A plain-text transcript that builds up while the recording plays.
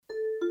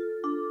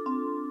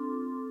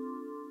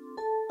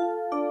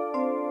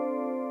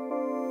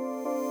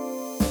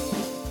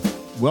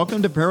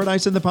Welcome to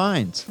Paradise in the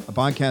Pines, a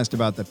podcast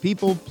about the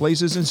people,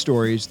 places, and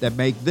stories that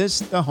make this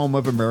the home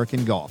of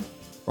American golf.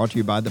 Brought to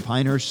you by the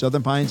Pinehurst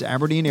Southern Pines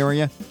Aberdeen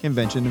Area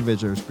Convention and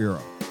Visitors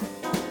Bureau.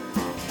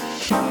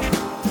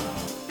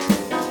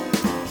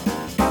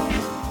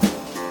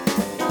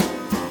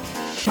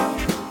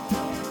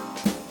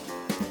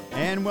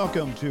 And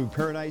welcome to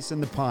Paradise in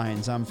the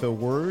Pines. I'm Phil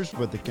Wers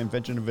with the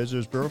Convention and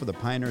Visitors Bureau for the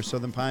Pinehurst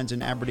Southern Pines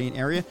and Aberdeen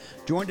area.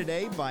 Joined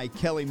today by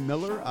Kelly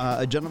Miller,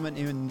 a gentleman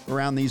in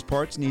around these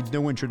parts, needs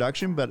no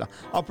introduction, but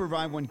I'll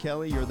provide one.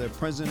 Kelly, you're the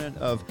president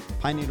of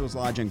Pine Needles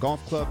Lodge and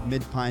Golf Club,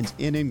 Mid Pines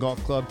Inn and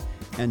Golf Club,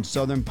 and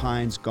Southern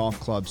Pines Golf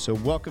Club. So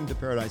welcome to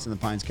Paradise in the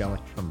Pines, Kelly.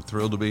 I'm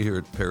thrilled to be here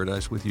at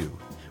Paradise with you.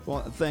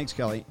 Well, thanks,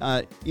 Kelly.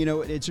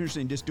 It's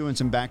interesting just doing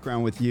some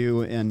background with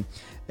you, and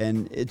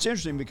it's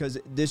interesting because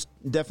this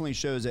definitely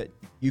shows that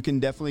you can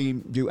definitely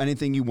do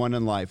anything you want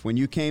in life. When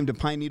you came to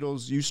Pine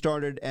Needles, you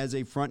started as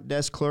a front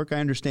desk clerk,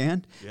 I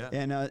understand,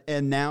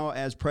 and now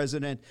as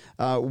president.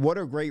 What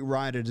a great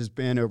ride it has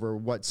been over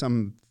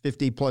some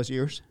 50 plus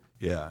years.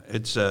 Yeah,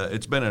 it's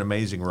been an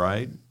amazing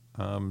ride.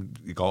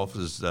 Golf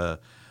has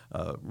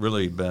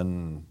really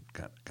been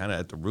kind of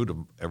at the root of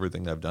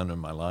everything I've done in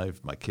my life,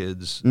 my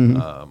kids,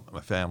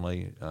 my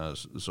family.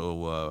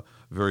 So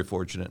very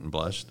fortunate and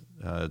blessed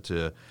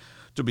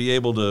to be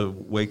able to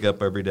wake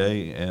up every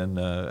day, and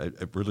I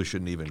really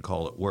shouldn't even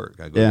call it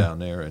work. I go down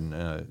there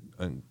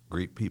and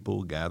greet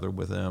people, gather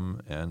with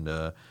them, and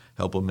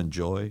help them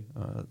enjoy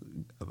a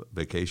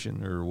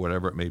vacation or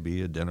whatever it may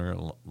be, a dinner,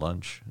 a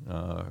lunch,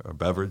 a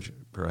beverage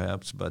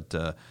perhaps, but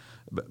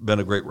been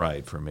a great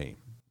ride for me.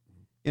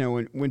 You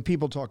know, when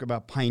people talk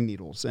about Pine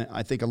Needles,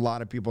 I think a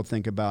lot of people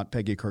think about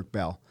Peggy Kirk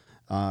Bell.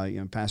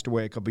 Passed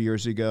away a couple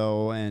years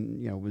ago,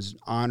 and was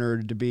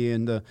honored to be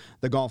in the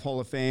Golf Hall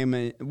of Fame.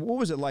 And what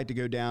was it like to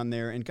go down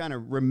there and kind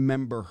of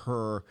remember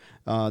her,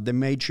 the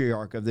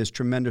matriarch of this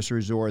tremendous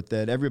resort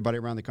that everybody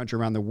around the country,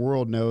 around the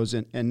world knows,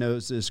 and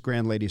knows this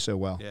grand lady so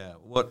well? Yeah,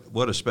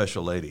 what a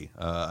special lady.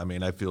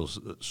 I feel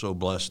so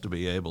blessed to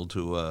be able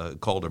to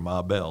call her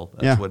Ma Bell.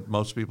 That's what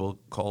most people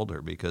called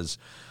her, because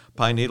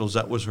Pine Needles,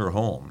 that was her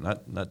home,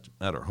 not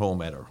her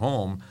home at her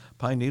home.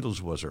 Pine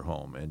Needles was her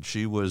home, and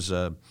she was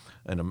an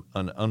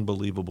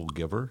unbelievable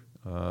giver.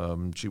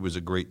 She was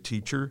a great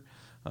teacher,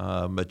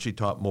 but she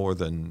taught more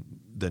than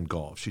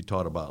golf. She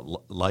taught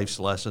about life's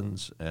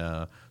lessons,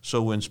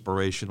 so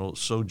inspirational,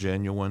 so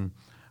genuine.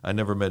 I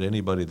never met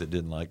anybody that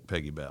didn't like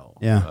Peggy Bell.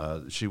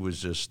 Yeah. She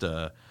was just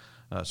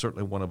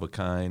certainly one of a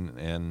kind,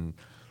 and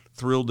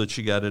thrilled that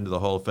she got into the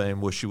Hall of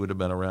Fame. Wish she would have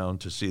been around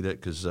to see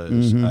that, because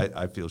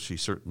I feel she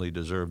certainly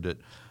deserved it.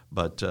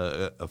 But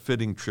a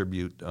fitting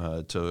tribute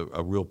to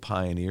a real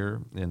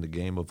pioneer in the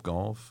game of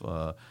golf.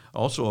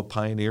 Also a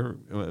pioneer,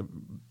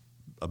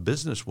 a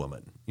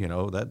businesswoman.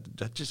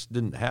 That just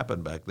didn't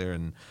happen back there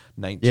in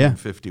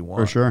 1951.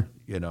 For sure.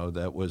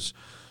 That was,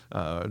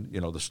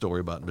 the story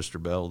about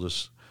Mr. Bell.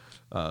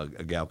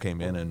 A gal came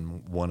in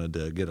and wanted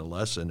to get a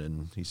lesson,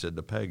 and he said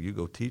to Peg, "You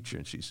go teach her."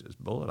 And she says,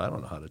 "Bullet, I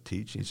don't know how to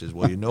teach." He says,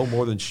 "Well, you know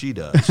more than she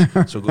does,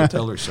 so go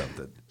tell her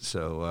something."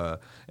 So,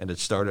 and it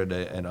started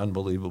an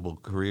unbelievable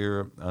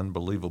career,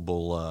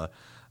 unbelievable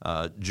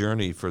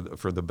journey for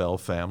the Bell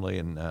family,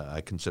 and I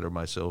consider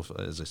myself,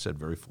 as I said,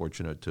 very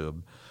fortunate to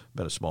have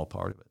been a small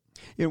part of it.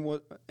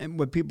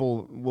 What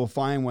people will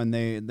find when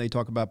they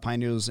talk about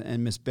Pine Needles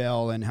and Miss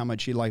Bell and how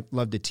much she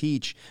loved to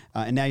teach,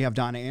 and now you have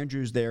Donna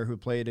Andrews there, who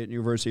played at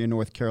University of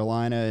North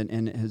Carolina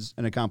and has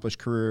an accomplished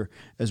career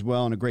as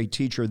well, and a great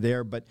teacher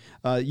there. But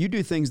you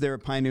do things there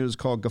at Pine Needles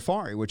called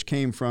Ghaffari, which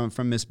came from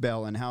Miss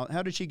Bell. And how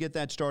did she get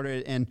that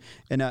started?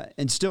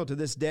 And still to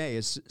this day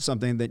is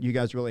something that you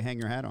guys really hang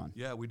your hat on.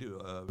 Yeah, we do.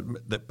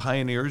 The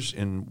pioneers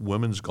in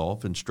women's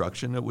golf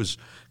instruction. It was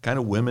kind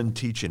of women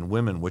teaching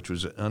women, which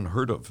was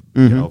unheard of.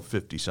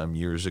 50-some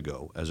years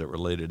ago as it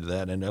related to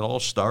that. And it all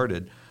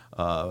started,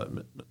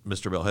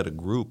 Mr. Bell had a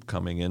group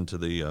coming into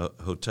the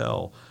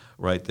hotel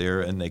right there,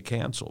 and they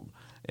canceled.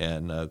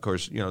 And, of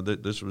course,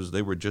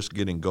 they were just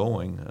getting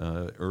going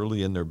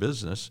early in their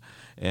business.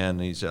 And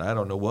he said, "I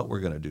don't know what we're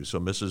going to do." So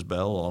Mrs.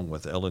 Bell, along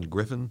with Ellen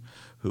Griffin,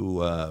 who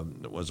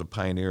was a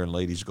pioneer in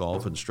ladies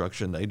golf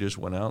instruction, they just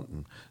went out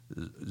and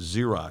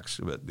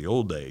Xerox, the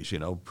old days,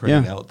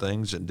 printing out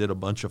things, and did a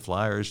bunch of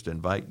flyers to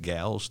invite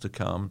gals to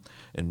come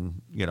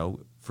and,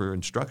 for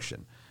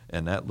instruction.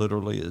 And that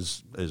literally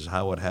is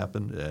how it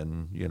happened.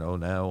 And,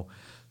 now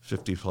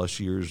 50 plus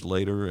years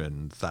later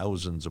and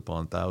thousands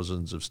upon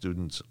thousands of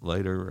students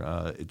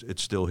later,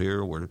 it's still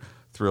here. We're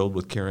thrilled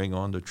with carrying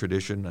on the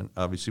tradition, and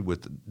obviously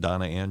with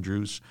Donna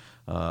Andrews,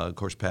 of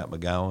course, Pat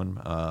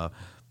McGowan,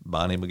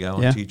 Bonnie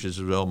McGowan teaches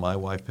as well. My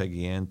wife,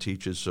 Peggy Ann,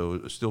 teaches. So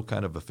it's still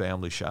kind of a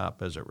family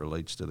shop as it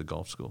relates to the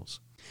golf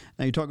schools.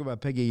 Now, you talk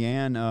about Peggy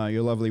Ann,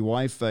 your lovely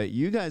wife.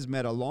 You guys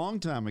met a long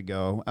time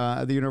ago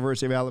at the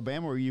University of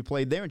Alabama, where you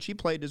played there, and she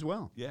played as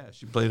well. Yeah,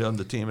 she played on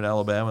the team at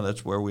Alabama.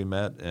 That's where we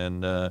met.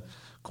 And,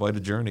 of quite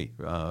a journey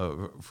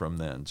from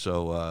then.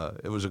 So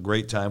it was a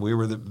great time. We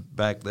were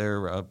back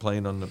there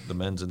playing on the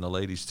men's and the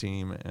ladies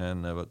team,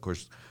 and of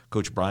course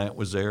Coach Bryant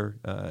was there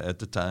at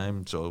the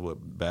time. So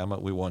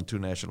Bama, we won 2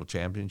 national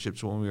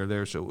championships when we were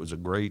there. So it was a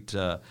great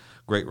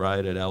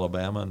ride at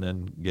Alabama, and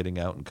then getting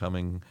out and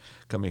coming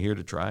here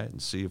to try it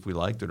and see if we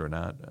liked it or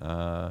not.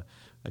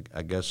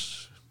 I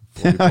guess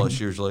 40-plus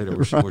years later,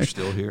 we're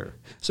still here.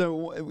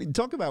 So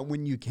talk about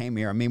when you came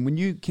here. I mean, when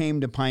you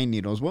came to Pine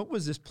Needles, what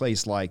was this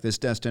place like, this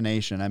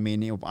destination? I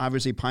mean,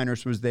 obviously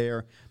Pinehurst was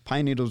there,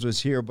 Pine Needles was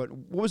here, but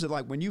what was it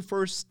like when you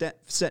first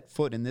set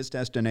foot in this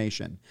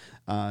destination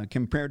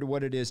compared to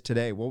what it is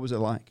today? What was it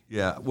like?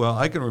 Yeah, well,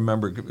 I can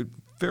remember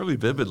fairly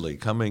vividly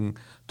coming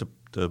to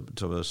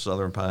the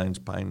Southern Pines,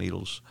 Pine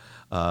Needles,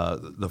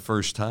 the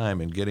first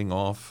time and getting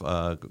off.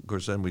 Of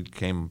course, then we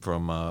came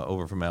from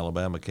over from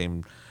Alabama,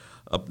 came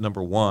up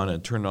number 1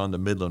 and turned on the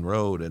Midland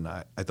Road, and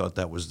I thought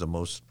that was the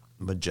most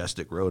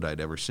majestic road I'd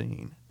ever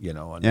seen,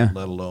 and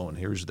let alone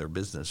here's their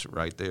business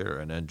right there,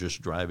 and then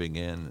just driving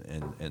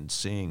in and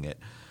seeing it.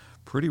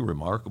 Pretty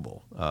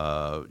remarkable,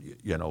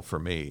 for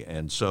me.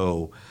 And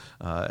so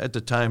at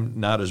the time,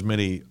 not as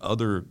many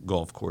other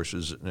golf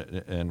courses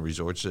and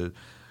resorts. You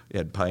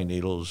had Pine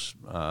Needles,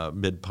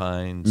 Mid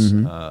Pines,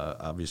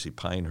 obviously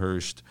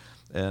Pinehurst,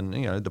 and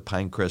the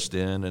Pinecrest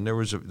Inn, and there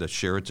was the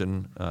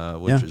Sheraton,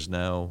 which is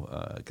now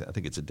I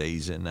think it's a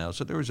Days Inn now.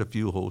 So there was a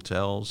few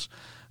hotels,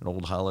 an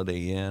old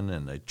Holiday Inn,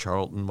 and a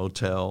Charlton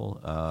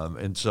Motel,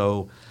 and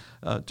so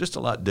just a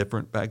lot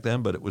different back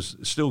then, but it was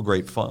still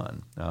great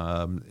fun.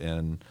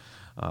 And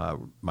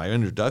my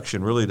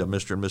introduction really to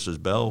Mr. and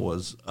Mrs. Bell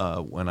was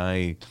when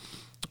I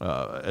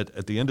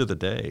at the end of the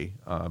day.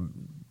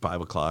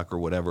 5 o'clock or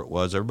whatever it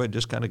was, everybody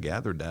just kind of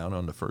gathered down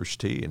on the first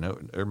tee.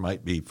 There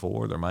might be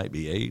 4, there might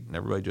be 8, and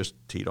everybody just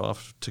teed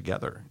off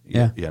together.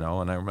 Yeah.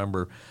 And I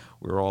remember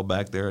we were all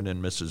back there, and then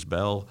Mrs.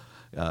 Bell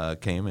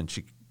came, and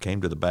she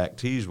came to the back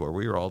tees where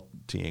we were all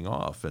teeing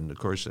off. And, of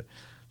course,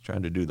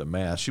 trying to do the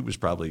math, she was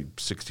probably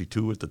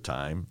 62 at the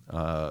time.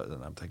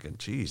 And I'm thinking,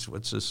 geez,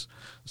 what's this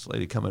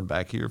lady coming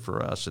back here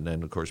for us? And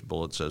then, of course,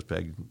 Bullet says,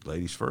 Peg,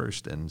 ladies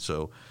first. And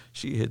so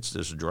she hits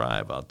this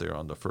drive out there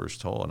on the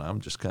first hole, and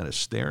I'm just kind of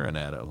staring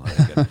at it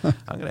like,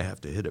 I'm going to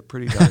have to hit it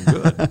pretty darn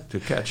good to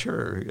catch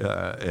her.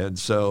 And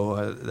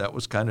so that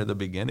was kind of the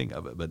beginning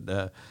of it.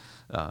 But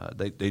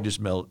they just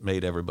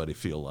made everybody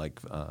feel like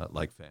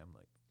family.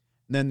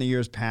 Then the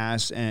years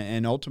pass,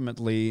 and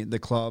ultimately the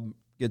club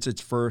gets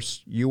its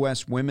first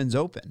U.S. Women's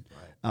Open.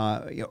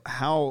 Right.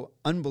 How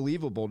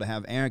unbelievable to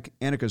have Annika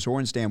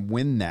Sorenstam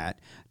win that,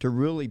 to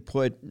really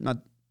put not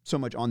so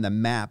much on the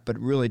map, but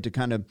really to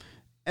kind of,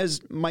 as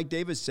Mike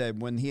Davis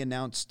said when he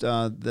announced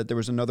that there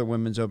was another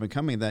Women's Open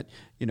coming, that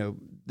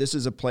this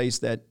is a place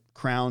that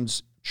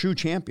crowns true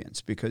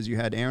champions, because you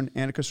had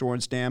Annika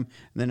Sorenstam, and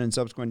then in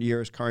subsequent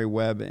years, Kari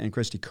Webb and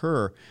Christy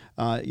Kerr.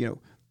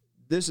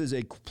 This is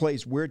a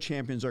place where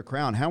champions are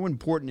crowned. How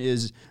important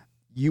is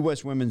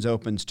U.S. Women's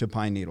Opens to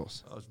Pine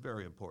Needles? Oh, it's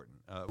very important.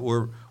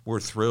 We're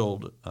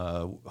thrilled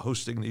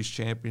hosting these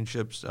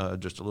championships.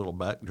 Just a little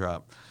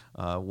backdrop.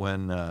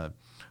 When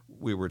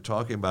we were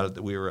talking about it,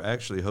 that we were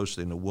actually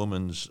hosting a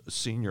women's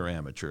senior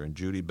amateur, and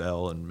Judy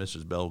Bell and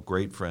Mrs. Bell,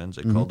 great friends.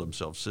 They called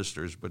themselves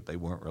sisters, but they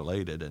weren't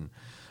related. And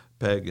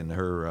Peg, in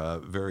her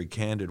very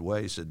candid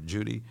way, said,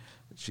 Judy,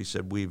 she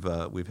said, we've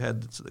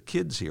had the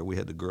kids here. We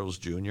had the girls'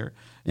 junior.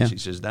 And she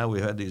says, now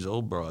we've had these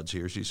old broads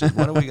here. She said,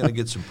 when are we going to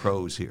get some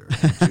pros here?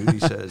 And Judy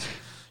says,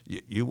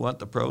 you want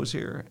the pros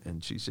here?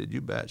 And she said, you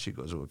bet. She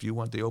goes, well, if you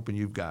want the Open,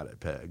 you've got it,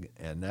 Peg.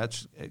 And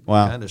it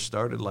kind of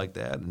started like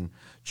that. And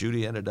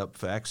Judy ended up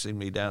faxing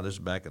me down, this is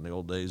back in the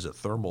old days, a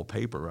thermal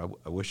paper.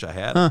 I wish I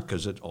had it,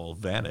 because it all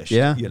vanished,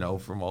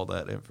 from all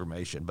that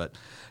information. But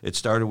it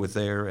started with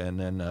there, and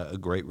then a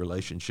great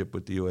relationship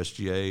with the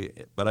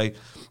USGA. But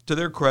to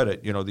their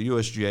credit, the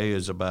USGA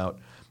is about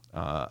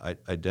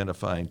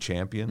identifying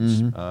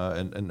champions,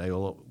 and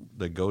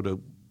they go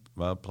to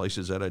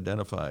places that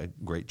identify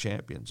great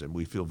champions, and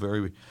we feel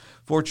very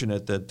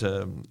fortunate that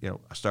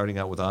starting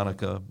out with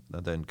Annika,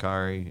 then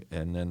Kari,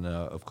 and then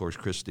of course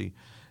Christy,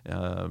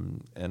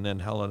 and then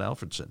Helen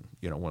Alfredson,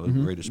 one of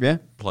the greatest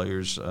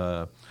players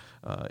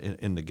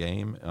in the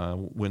game,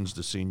 wins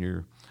the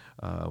senior.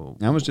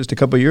 That was just a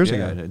couple of years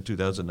ago, in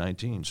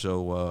 2019.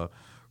 So.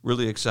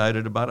 Really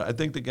excited about it. I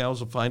think the gals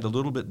will find a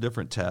little bit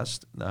different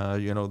test.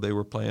 They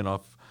were playing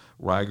off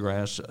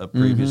ryegrass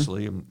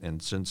previously,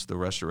 and since the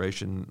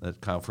restoration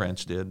that Kyle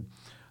Franz did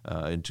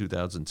in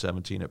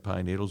 2017 at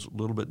Pine Needles, a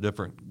little bit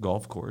different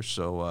golf course.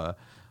 So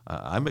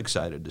I'm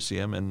excited to see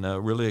them, and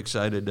really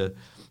excited that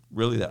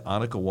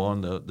Annika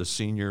won the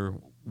senior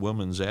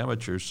women's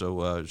amateur,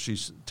 so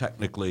she's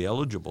technically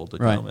eligible to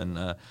come,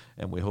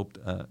 and we hope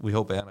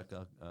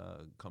Annika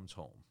comes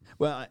home.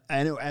 Well,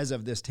 I know as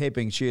of this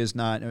taping, she is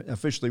not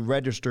officially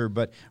registered,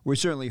 but we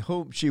certainly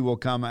hope she will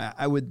come.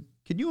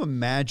 Can you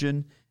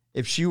imagine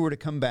if she were to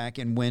come back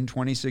and win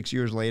 26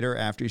 years later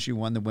after she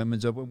won the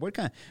Women's Open?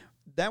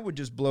 That would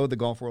just blow the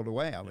golf world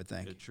away, I would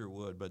think. It sure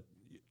would, but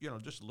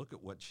just look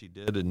at what she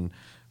did, and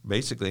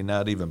basically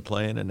not even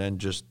playing, and then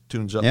just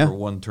tunes up Yeah. for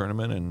one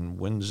tournament and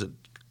wins it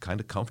kind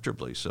of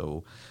comfortably.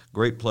 So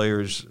great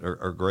players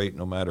are great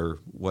no matter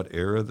what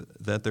era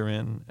that they're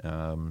in.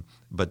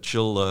 But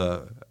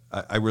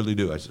I really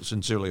do. I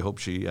sincerely hope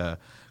she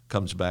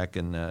comes back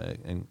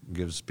and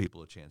gives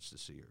people a chance to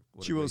see her.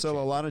 She will sell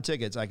a lot of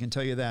tickets, I can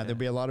tell you that. Yeah. There'll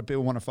be a lot of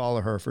people want to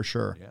follow her for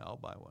sure. Yeah, I'll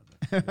buy one.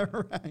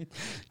 Right.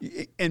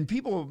 And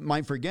people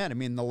might forget, I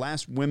mean, the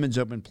last Women's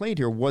Open played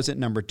here wasn't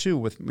number 2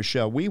 with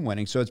Michelle Wie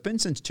winning. So it's been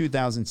since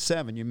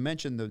 2007. You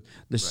mentioned the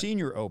right.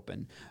 Senior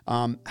Open,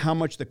 how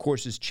much the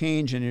course has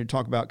changed, and you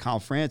talk about Kyle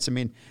Franz. I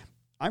mean,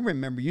 I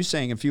remember you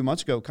saying a few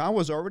months ago, Kyle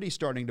was already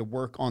starting to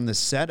work on the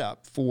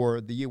setup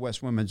for the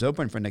U.S. Women's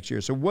Open for next year.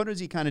 So what is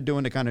he kind of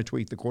doing to kind of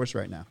tweak the course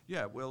right now?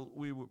 Yeah, well,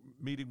 we were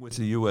meeting with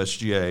the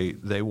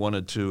USGA. They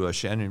wanted to,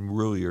 Shannon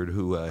Rouillard,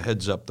 who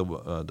heads up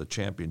the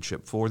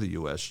championship for the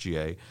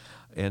USGA.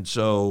 And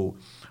so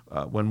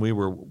when we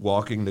were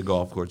walking the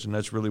golf course, and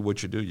that's really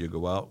what you do, you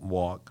go out and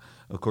walk.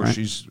 Of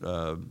course,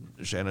 right.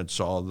 Shannon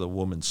saw the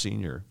Women's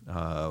Senior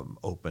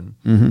Open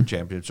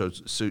champion, so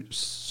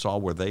saw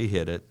where they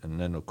hit it, and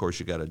then of course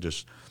you got to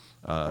just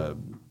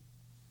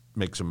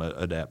make some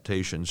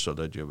adaptations so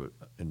that you're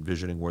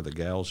envisioning where the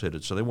gals hit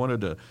it. So they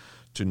wanted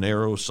to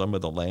narrow some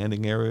of the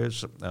landing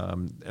areas,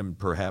 and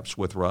perhaps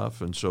with rough.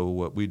 And so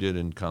what we did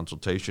in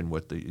consultation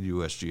with the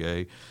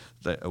USGA,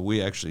 that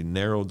we actually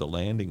narrowed the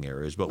landing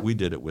areas, but we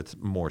did it with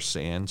more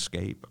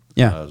sandscape,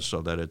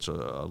 so that it's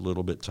a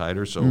little bit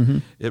tighter. So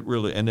it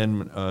really, and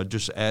then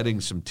just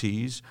adding some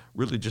tees,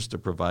 really just to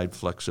provide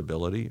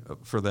flexibility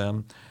for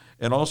them.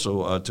 And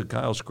also, to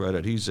Kyle's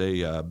credit, he's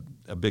a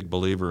big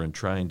believer in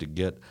trying to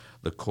get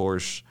the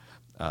course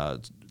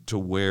to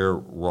where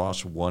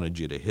Ross wanted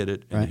you to hit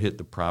it and hit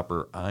the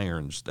proper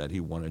irons that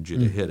he wanted you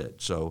to hit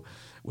it. So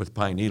with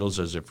Pine Needles,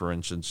 as if, for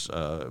instance,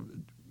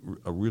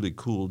 a really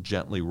cool,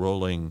 gently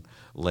rolling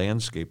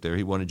landscape there,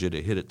 he wanted you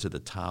to hit it to the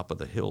top of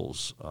the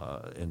hills.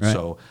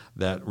 So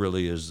that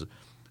really is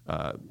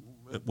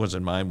was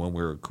in mind when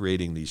we were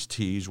creating these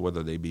tees,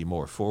 whether they be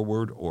more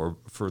forward or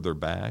further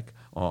back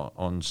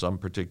on some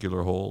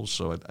particular holes.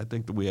 So I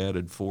think that we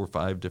added 4 or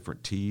 5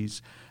 different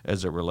tees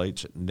as it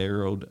relates,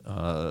 narrowed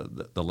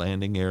the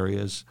landing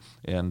areas,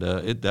 and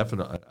it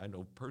definitely, I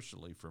know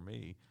personally for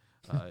me,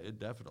 it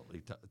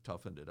definitely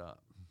toughened it up.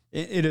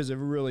 It is a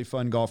really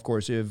fun golf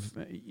course. If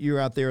you're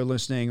out there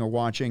listening or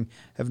watching,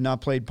 have not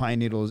played Pine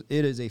Needles,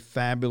 it is a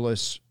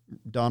fabulous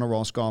Donna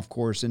Ross golf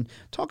course. And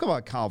talk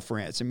about Kyle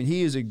Franz. I mean,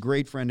 he is a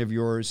great friend of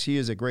yours. He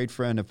is a great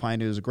friend of Pine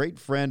Needles, a great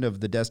friend of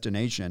the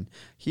destination.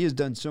 He has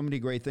done so many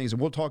great things.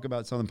 And we'll talk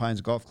about Southern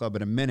Pines Golf Club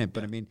in a minute.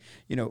 But, I mean,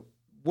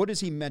 what has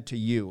he meant to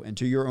you and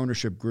to your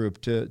ownership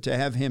group to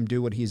have him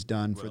do what he's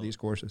done for these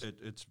courses?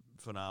 It's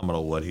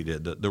phenomenal what he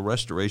did. The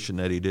restoration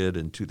that he did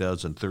in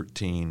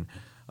 2013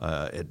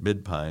 at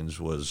Mid Pines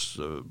was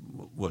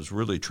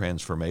really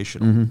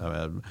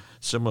transformational.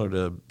 Similar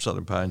to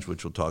Southern Pines,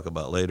 which we'll talk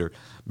about later.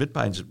 Mid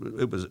Pines,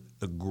 it was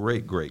a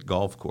great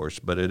golf course,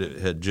 but it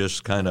had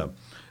just kind of,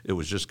 it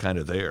was just kind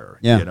of there,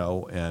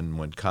 And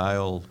when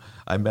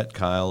I met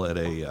Kyle at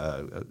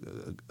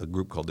a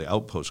group called the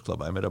Outpost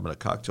Club. I met him at a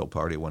cocktail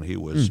party when he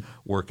was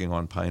working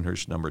on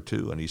Pinehurst No.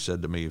 2, and he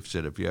said to me,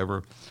 if you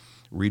ever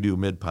redo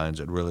Mid Pines,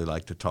 I'd really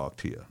like to talk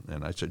to you.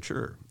 And I said,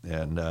 sure.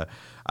 And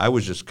I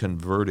was just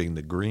converting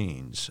the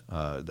greens.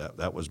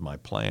 That was my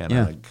plan.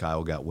 And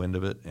Kyle got wind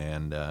of it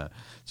and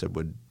said,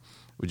 would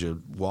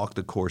you walk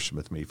the course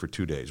with me for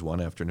 2 days, one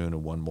afternoon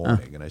and one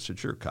morning? And I said,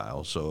 sure,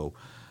 Kyle. So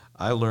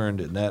I learned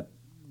in that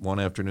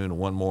one afternoon and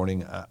one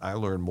morning, I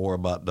learned more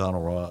about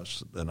Donald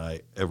Ross than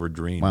I ever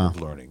dreamed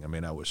of learning. I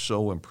mean, I was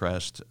so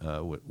impressed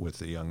with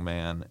the young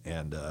man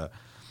and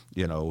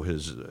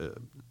his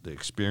the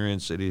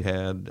experience that he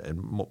had,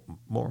 and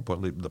more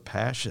importantly, the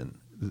passion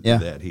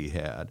that he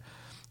had.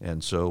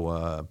 And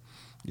so,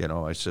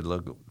 I said,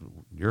 "Look,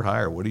 you're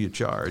hired. What do you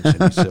charge?"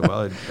 And he said,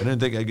 "Well, I didn't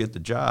think I'd get the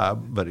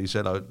job, but he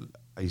said,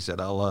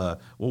 we'll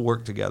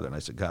work together." And I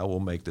said, "Kyle, we'll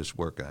make this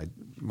work." And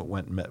I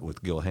went and met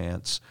with Gil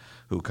Hance,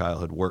 who Kyle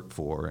had worked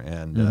for,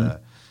 and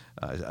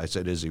I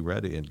said, "Is he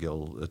ready?" And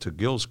to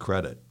Gil's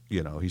credit,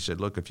 he said,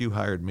 "Look, if you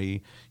hired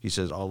me," he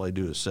says, "all I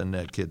do is send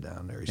that kid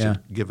down there." He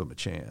said, "Give him a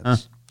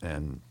chance."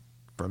 And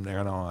from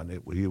there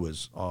on, he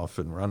was off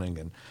and running.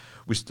 And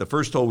the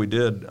first hole we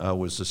did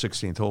was the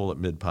 16th hole at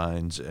Mid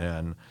Pines,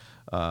 and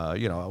I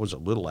was a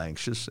little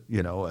anxious,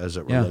 as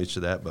it relates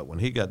to that. But when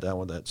he got down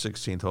with that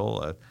 16th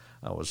hole,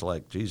 I was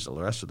like, geez, the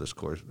rest of the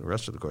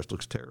course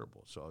looks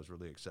terrible. So I was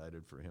really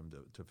excited for him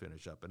to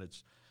finish up.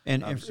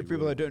 And if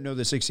people that don't know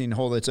the 16th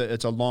hole, it's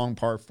a long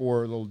par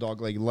 4, little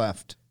dogleg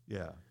left.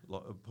 Yeah,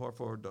 par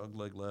 4,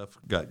 dogleg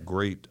left. Got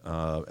great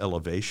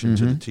elevation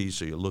to the tee,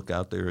 so you look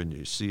out there and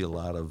you see a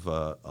lot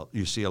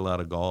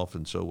of golf.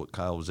 And so what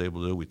Kyle was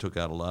able to do, we took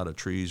out a lot of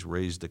trees,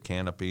 raised the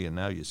canopy, and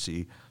now you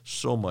see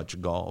so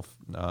much golf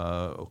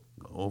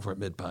over at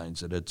Mid Pines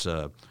that it's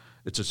a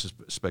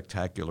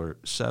spectacular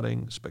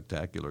setting,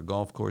 spectacular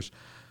golf course.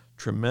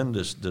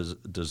 tremendous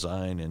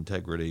design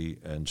integrity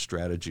and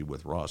strategy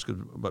with Ross.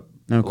 But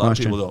no a lot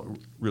question. of people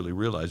don't really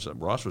realize that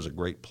Ross was a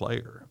great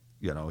player.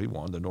 You know, he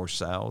won the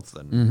North-South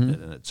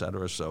and et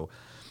cetera. So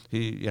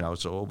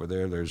so over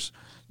there's,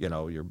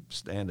 you're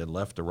standing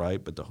left to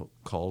right, but the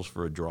calls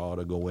for a draw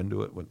to go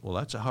into it. Well,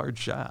 that's a hard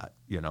shot,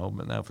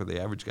 But now for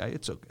the average guy,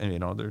 it's okay.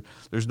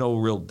 There's no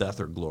real death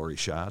or glory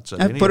shots.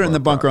 I put it in the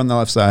bunker on the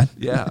left side.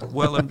 Yeah.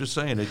 Well, I'm just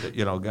saying,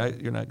 guy,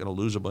 you're not going to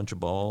lose a bunch of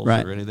balls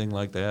or anything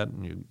like that,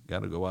 and you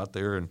got to go out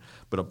there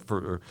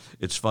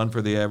it's fun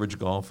for the average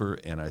golfer,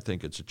 and I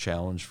think it's a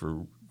challenge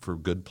for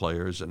good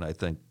players, and I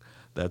think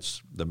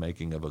that's the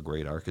making of a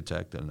great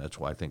architect, and that's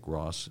why I think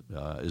Ross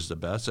is the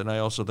best. And I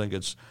also think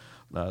it's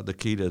the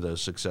key to the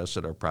success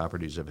that our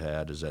properties have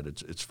had is that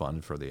it's fun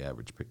for the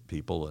average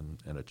people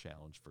and a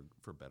challenge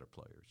for better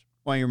players.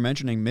 While you're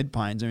mentioning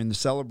Mid-Pines, they're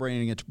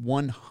celebrating its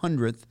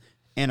 100th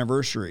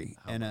anniversary.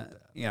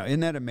 Isn't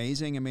that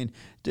amazing?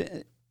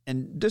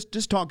 And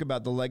just talk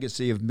about the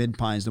legacy of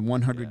Mid-Pines, the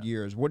 100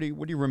 years. What do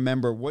you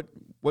remember?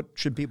 What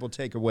should people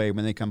take away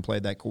when they come play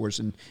that course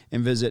and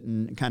visit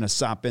and kind of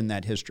sop in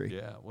that history?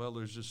 Yeah, well,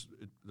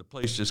 the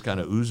place just kind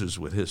of oozes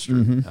with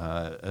history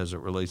as it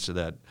relates to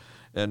that.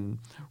 And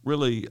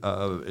really,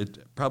 it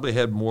probably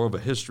had more of a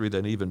history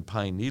than even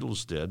Pine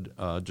Needles did,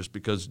 just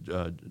because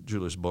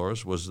Julius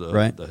Boris was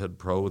the head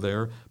pro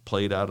there,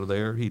 played out of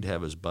there. He'd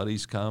have his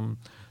buddies come.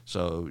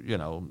 So,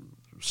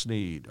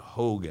 Snead,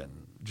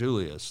 Hogan,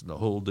 Julius, the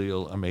whole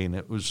deal.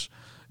 It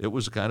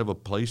was kind of a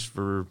place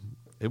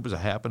it was a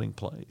happening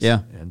place.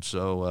 Yeah. And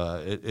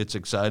so it's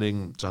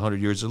exciting. It's 100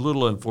 years. It's a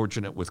little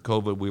unfortunate with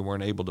COVID. We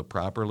weren't able to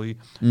properly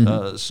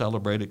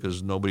celebrate it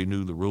because nobody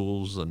knew the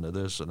rules and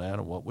this and that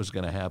and what was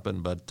going to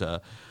happen. But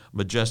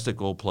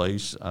majestic old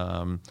place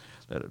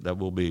that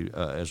will be,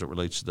 as it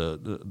relates to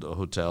the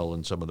hotel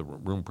and some of the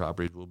room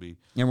properties will be.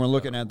 And we're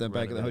looking at the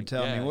back of the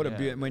hotel.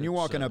 Yeah, when you're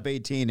walking up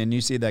 18 and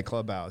you see that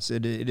clubhouse,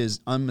 it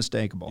is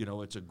unmistakable.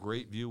 It's a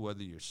great view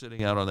whether you're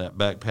sitting out on that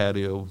back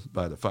patio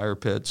by the fire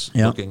pits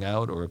looking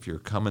out, or if you're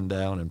coming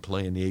down and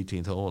playing the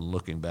 18th hole and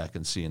looking back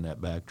and seeing that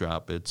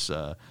backdrop. It's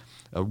a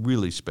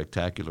really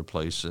spectacular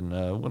place and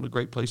one of the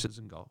great places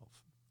in golf.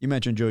 You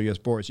mentioned Julius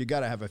Boris. You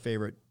got to have a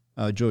favorite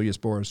Julius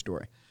Boris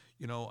story.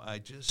 I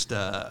just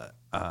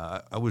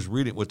I was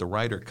reading with the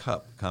Ryder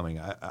Cup coming.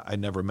 I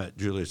never met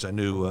Julius. I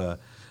knew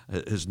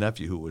his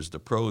nephew who was the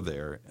pro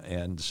there,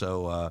 and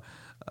so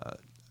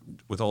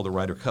with all the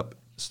Ryder Cup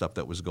stuff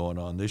that was going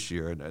on this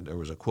year, and there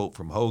was a quote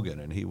from Hogan,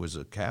 and he was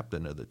a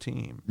captain of the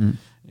team,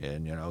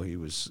 and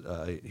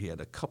he had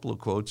a couple of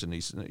quotes, and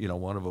he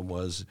one of them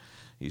was,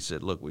 he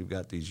said, "Look, we've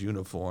got these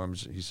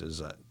uniforms." He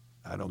says,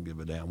 "I don't give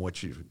a damn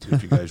if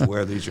you guys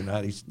wear these or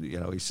not."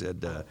 He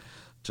said.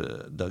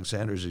 To Doug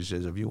Sanders, he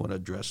says, if you want to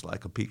dress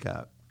like a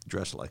peacock,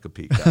 dress like a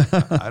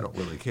peacock. I don't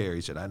really care. He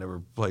said, I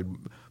never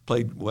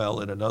played well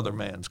in another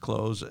man's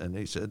clothes. And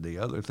he said, the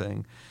other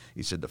thing,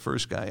 he said, the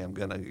first guy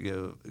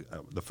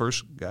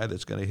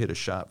that's going to hit a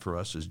shot for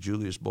us is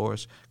Julius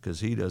Boris because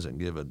he doesn't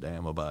give a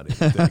damn about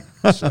anything.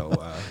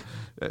 So,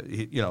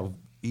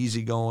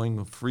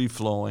 easygoing,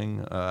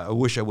 free-flowing. I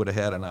wish I would have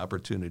had an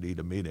opportunity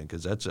to meet him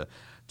because it's a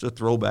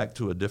throwback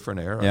to a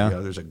different era. Yeah.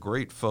 There's a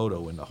great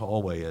photo in the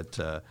hallway at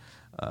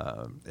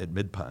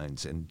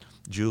Mid-Pines, and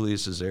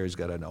Julius is there. He's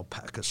got an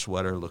alpaca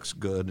sweater, looks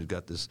good. He's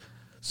got this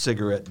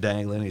cigarette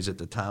dangling. He's at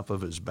the top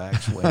of his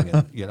backswing,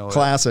 and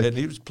classic. And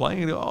he was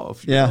playing it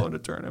off, in a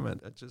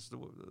tournament. That's just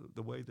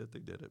the way that they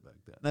did it back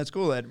then. That's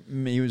cool that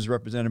he was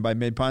represented by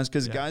Mid-Pines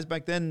because guys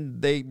back then,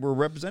 they were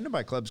represented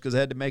by clubs because they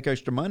had to make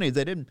extra money.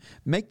 They didn't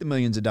make the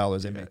millions of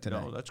dollars they make today.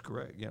 No, that's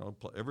correct.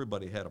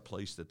 Everybody had a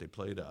place that they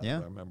played out of. Yeah.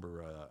 I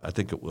remember, I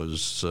think it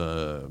was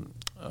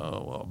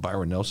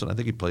Byron Nelson. I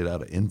think he played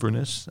out of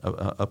Inverness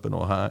up in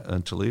Ohio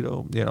and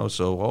Toledo.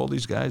 So all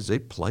these guys, they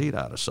played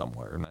out of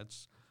somewhere, and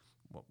that's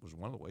what was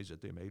one of the ways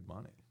that they made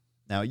money.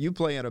 Now, you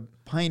play at a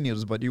Pine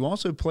Needles, but you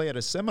also play at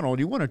a Seminole.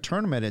 You won a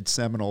tournament at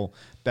Seminole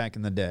back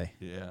in the day.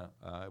 Yeah,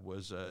 I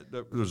was.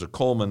 There was a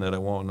Coleman that I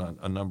won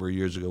a number of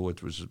years ago,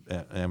 which was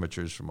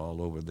amateurs from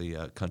all over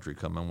the country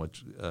coming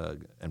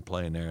and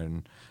playing there,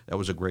 and that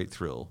was a great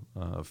thrill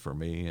for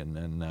me. And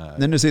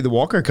then to see the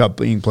Walker Cup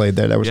being played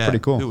there, that was pretty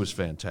cool. It was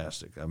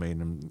fantastic.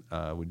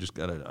 We just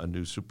got a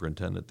new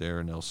superintendent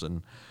there,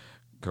 Nelson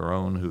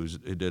Caron, who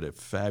did a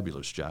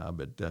fabulous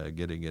job at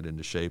getting it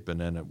into shape.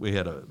 And then it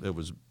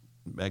was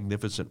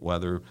magnificent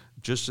weather,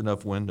 just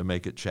enough wind to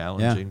make it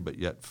challenging, but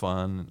yet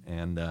fun.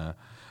 And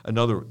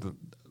another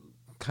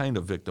kind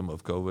of victim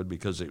of COVID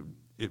because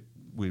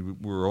we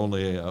were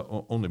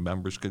only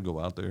members could go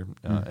out there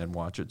and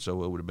watch it.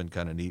 So it would have been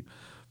kind of neat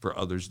for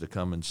others to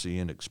come and see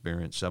and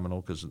experience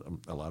Seminole because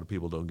a lot of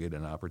people don't get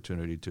an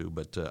opportunity to.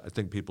 But I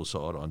think people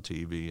saw it on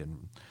TV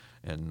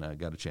and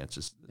got a chance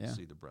to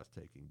see the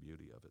breathtaking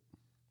beauty of it.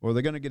 Well,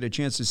 they're going to get a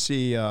chance to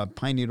see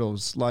Pine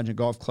Needles Lodge and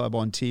Golf Club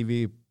on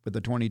TV with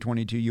the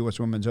 2022 U.S.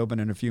 Women's Open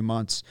in a few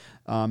months.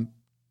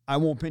 I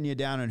won't pin you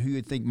down on who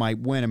you think might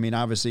win. I mean,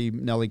 obviously,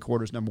 Nelly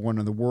Korda's #1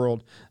 in the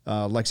world.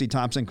 Lexi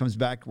Thompson comes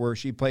back where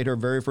she played her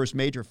very first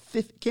major.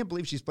 Can't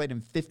believe she's played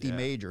in 50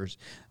 majors.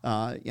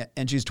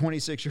 And she's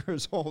 26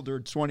 years old or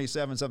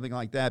 27, something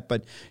like that.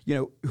 But,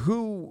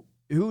 who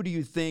do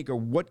you think, or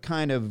what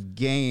kind of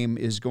game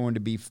is going to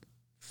be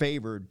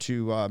favored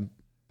to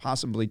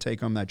possibly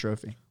take home that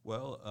trophy?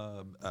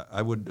 Well,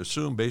 I would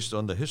assume, based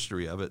on the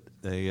history of it,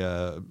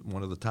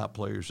 one of the top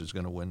players is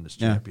going to win this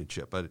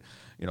championship. But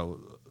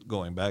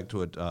going back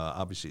to it,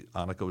 obviously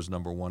Annika was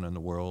 #1 in the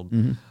world.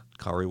 Mm-hmm.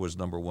 Kari was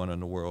 #1 in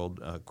the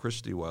world.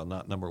 Christy, while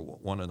not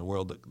 #1 in the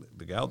world,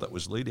 the gal that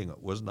was leading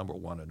it was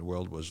 #1 in the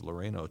world, was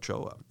Lorena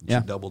Ochoa. She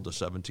doubled the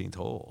 17th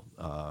hole.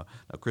 Now,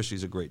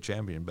 Christy's a great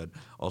champion, but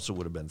also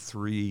would have been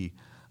 3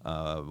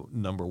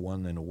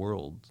 #1 in the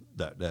world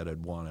that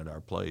had won at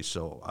our place.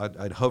 So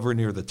I'd hover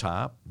near the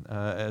top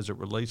as it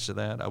relates to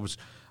that. I was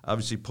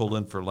obviously pulled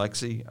in for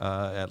Lexi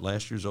at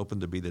last year's Open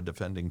to be the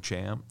defending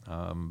champ,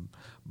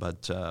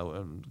 but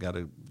got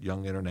a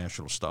young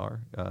international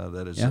star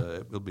that is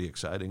will be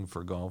exciting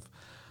for golf.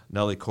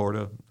 Nelly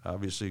Korda,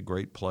 obviously a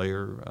great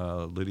player.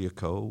 Lydia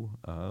Ko.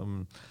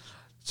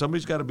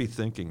 Somebody's got to be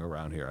thinking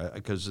around here,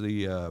 because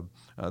the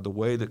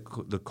way that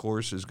the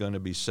course is going to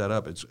be set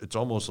up, it's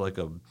almost like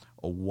a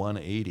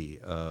 180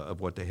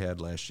 of what they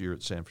had last year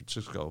at San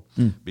Francisco,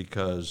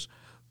 because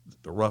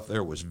the rough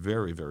there was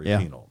very, very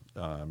penal.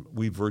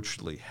 We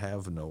virtually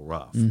have no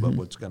rough, but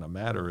what's going to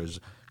matter is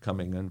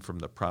coming in from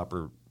the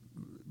proper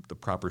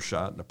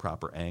shot and the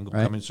proper angle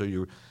coming. So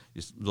you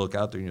look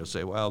out there and you'll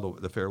say, well,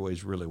 the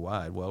fairway's really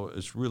wide. Well,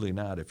 it's really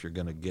not if you're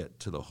going to get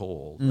to the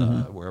hole,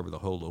 wherever the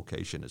hole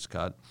location is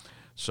cut.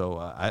 So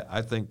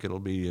I think it'll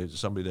be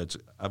somebody that's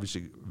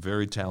obviously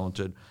very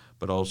talented,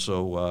 but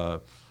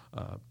also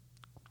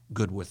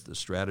good with the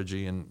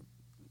strategy. And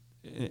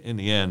in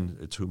the end,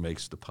 it's who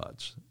makes the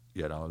putts.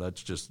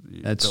 That's just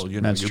you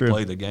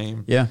play the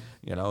game. Yeah.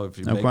 If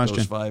you make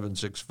those 5 and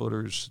 6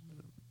 footers,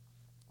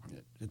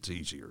 it's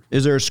easier.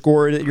 Is there a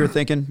score that you're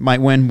thinking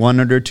might win, 1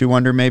 under, 2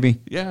 under, maybe?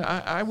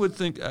 Yeah, I would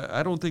think.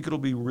 I don't think it'll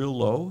be real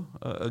low.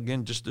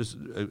 Again, just as,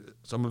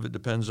 some of it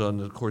depends on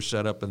the course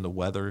setup and the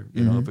weather.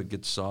 If it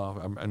gets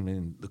soft. I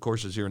mean, the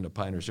courses here in the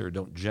Pinehurst area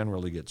don't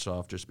generally get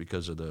soft just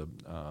because of the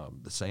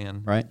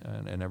sand,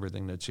 and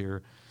everything that's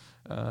here.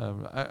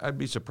 I'd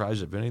be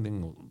surprised if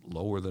anything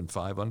lower than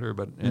 5 under,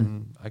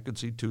 and I could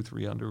see 2,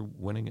 3 under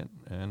winning it.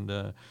 And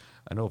I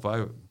know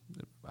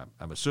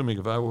I'm assuming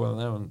if I were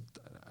one of them.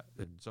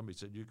 And somebody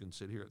said you can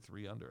sit here at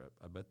 3 under.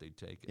 I bet they'd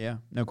take it. Yeah,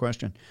 no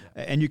question.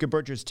 Yeah. And you can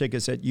purchase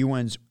tickets at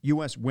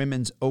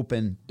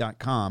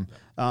uswomensopen.com.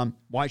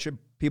 Why should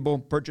people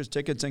purchase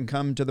tickets and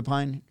come to the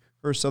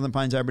Pinehurst, Southern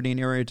Pines, Aberdeen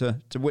area to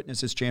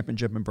witness this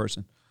championship in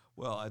person?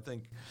 Well, I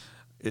think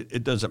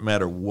it doesn't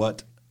matter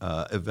what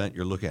event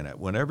you're looking at.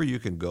 Whenever you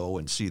can go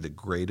and see the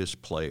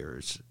greatest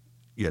players,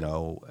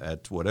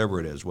 at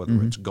whatever it is,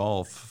 whether it's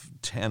golf,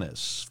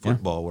 tennis,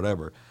 football,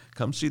 whatever,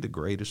 come see the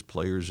greatest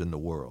players in the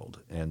world.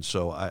 And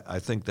so I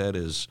think that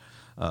is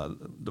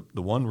the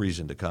one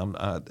reason to come.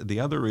 The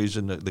other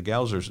reason, the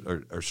gals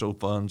are so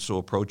fun, so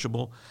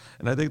approachable,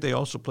 and I think they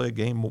also play a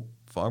game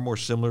far more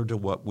similar to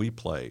what we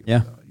play.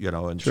 Yeah,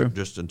 and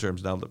just in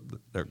terms, now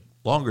they're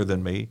longer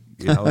than me,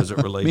 as it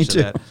relates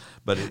to that.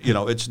 But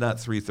it's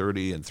not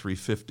 330 and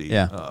 350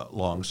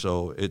 long.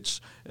 So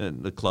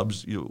and the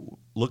clubs. You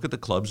look at the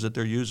clubs that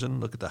they're using.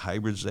 Look at the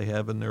hybrids they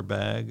have in their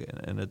bag,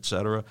 and et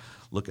cetera.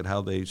 Look at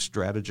how they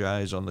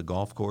strategize on the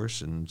golf course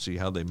and see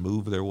how they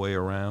move their way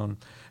around,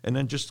 and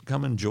then just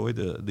come enjoy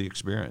the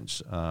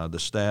experience. The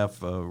staff,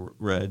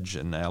 Reg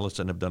and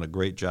Allison, have done a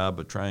great job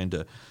of trying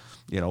to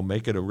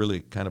make it a really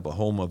kind of a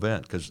home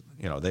event, because,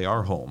 they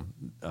are home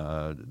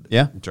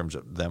in terms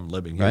of them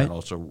living here and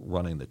also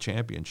running the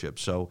championship.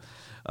 So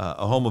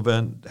a home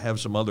event, have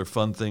some other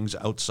fun things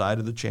outside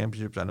of the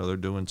championships. I know they're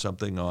doing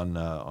something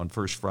on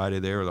First Friday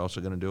there. They're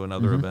also going to do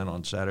another event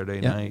on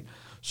Saturday night.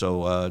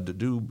 So to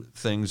do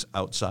things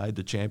outside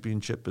the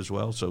championship as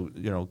well. So,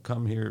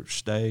 come here,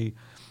 stay,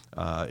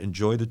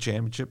 enjoy the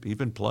championship,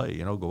 even play.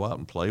 Go out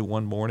and play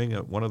one morning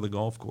at one of the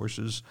golf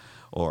courses,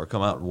 or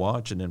come out and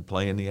watch and then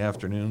play in the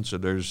afternoon. So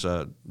there's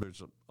a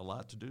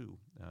lot to do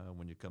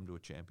when you come to a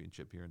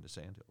championship here in the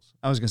Sandhills.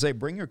 I was going to say,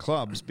 bring your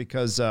clubs,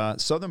 because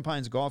Southern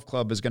Pines Golf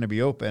Club is going to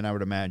be open, I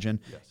would imagine.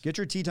 Yes. Get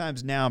your tee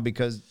times now,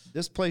 because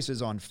this place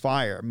is on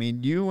fire. I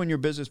mean, you and your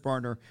business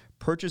partner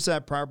purchased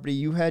that property.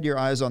 You had your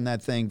eyes on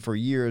that thing for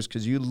years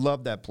because you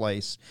love that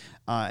place.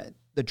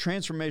 The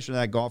transformation of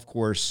that golf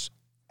course,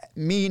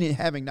 me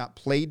having not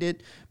played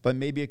it, but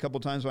maybe a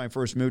couple times when I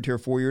first moved here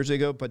 4 years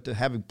ago, but to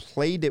having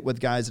played it with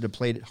guys that have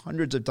played it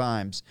hundreds of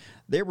times,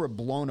 they were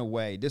blown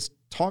away. Just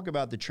talk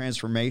about the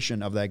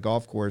transformation of that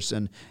golf course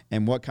and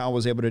what Kyle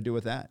was able to do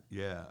with that.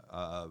 Yeah.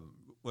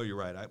 Well, you're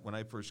right. When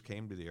I first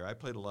came to the area, I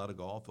played a lot of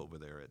golf over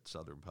there at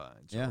Southern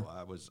Pines. So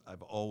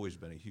I've always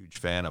been a huge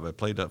fan of it. I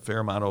played a fair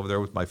amount over there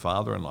with my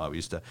father-in-law. We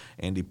used to,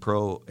 Andy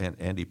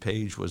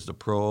Page was the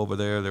pro over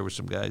there. There were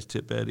some guys,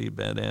 Tip Eddie,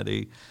 Ben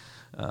Eddie,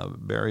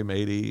 Barry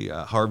Mady,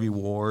 Harvey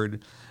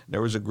Ward.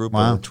 There was a group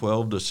Wow. of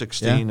 12 to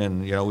 16,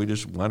 and we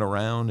just went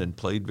around and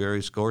played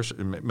various courses.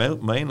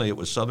 Mainly, it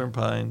was Southern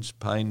Pines,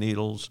 Pine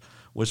Needles,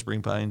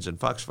 Whispering Pines, and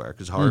Foxfire,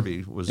 because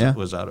Harvey was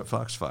out at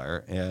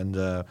Foxfire,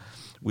 and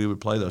we would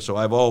play those. So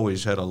I've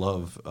always had a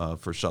love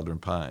for Southern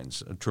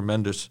Pines, a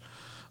tremendous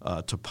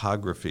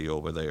topography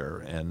over there,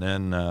 and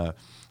then.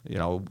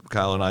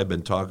 Kyle and I have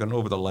been talking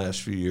over the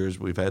last few years.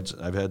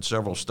 I've had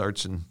several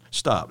starts and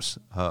stops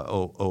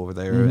over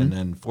there, mm-hmm. and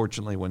then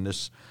fortunately, when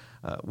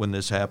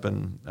this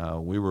happened,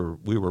 we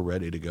were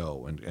ready to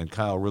go. And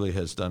Kyle really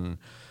has done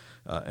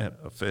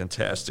a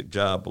fantastic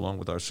job, along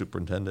with our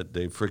superintendent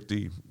Dave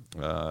Frichte,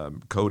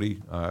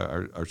 Cody,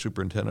 our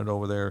superintendent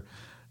over there.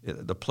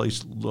 The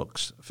place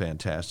looks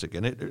fantastic,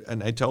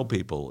 and I tell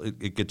people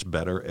it gets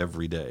better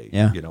every day.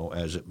 Yeah.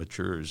 As it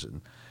matures.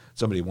 And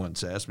somebody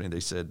once asked me,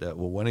 they said,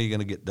 well, when are you going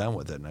to get done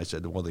with it? And I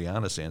said, well, the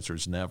honest answer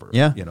is never.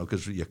 Yeah.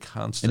 Because you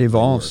constantly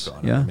work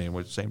on it. I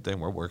mean, same thing.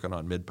 We're working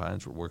on Mid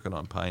Pines. We're working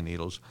on Pine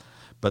Needles.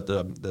 But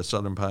the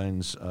Southern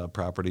Pines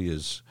property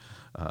is,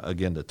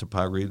 again, the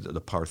topography, the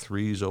par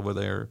threes over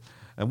there.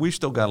 And we've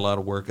still got a lot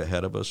of work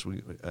ahead of us.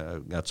 We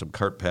got some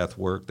cart path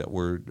work that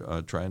we're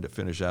trying to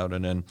finish out.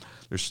 And then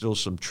there's still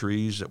some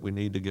trees that we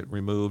need to get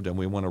removed. And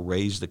we want to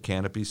raise the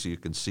canopy so you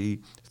can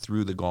see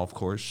through the golf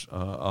course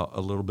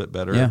a little bit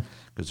better. Yeah.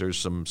 Because there's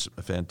some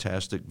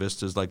fantastic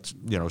vistas, like,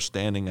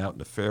 standing out in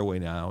the fairway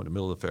now, in the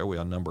middle of the fairway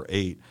on number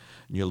 8.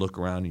 And you look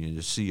around and you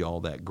just see all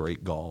that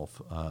great golf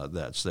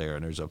that's there.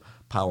 And there's a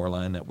power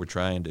line that we're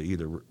trying to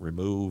either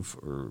remove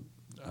or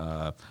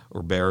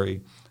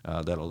bury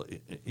that'll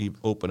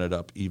open it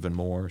up even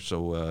more.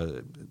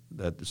 So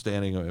that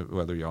standing,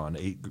 whether you're on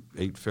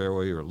 8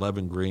 fairway or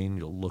 11 green,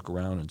 you'll look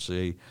around and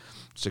see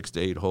 6 to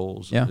 8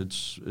 holes. Yeah.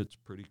 It's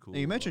pretty cool. Now,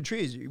 you mentioned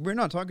trees. We're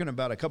not talking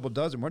about a couple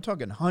dozen. We're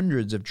talking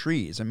hundreds of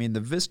trees. I mean, the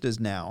vistas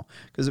now,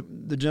 because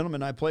the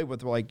gentlemen I played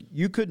with were like,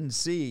 you couldn't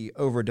see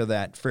over to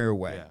that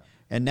fairway. Yeah.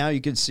 And now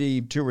you can see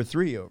 2 or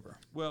 3 over.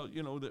 Well,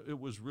 it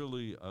was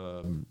really,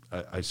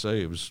 I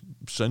say it was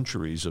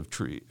centuries of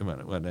tree.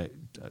 When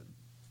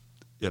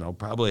I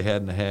probably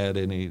hadn't had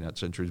any, not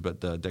centuries, but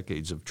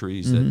decades of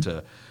trees mm-hmm.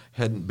 that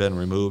hadn't been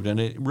removed. And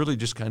it really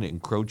just kind of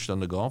encroached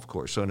on the golf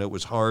course. So, and it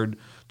was hard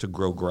to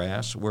grow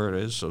grass where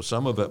it is. So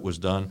some of it was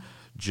done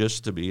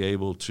just to be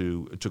able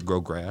to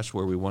grow grass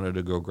where we wanted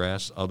to grow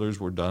grass.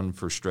 Others were done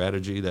for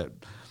strategy that,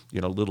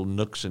 little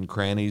nooks and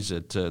crannies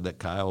that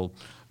Kyle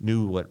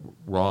knew what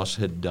Ross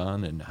had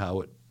done and how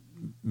it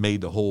made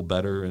the hole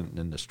better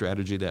and the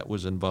strategy that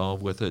was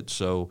involved with it.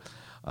 So,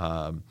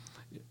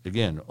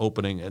 again,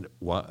 opening it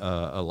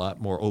a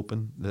lot more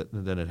open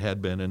than it had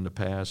been in the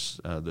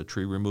past, the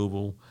tree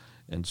removal.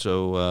 And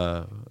so,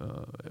 a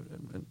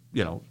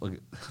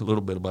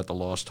little bit about the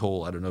lost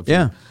hole. I don't know if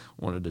you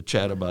wanted to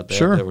chat about that.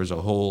 Sure. There was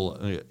a hole,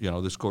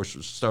 this course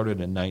was started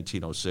in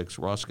 1906.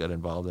 Ross got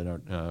involved in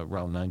it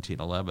around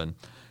 1911.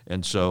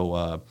 And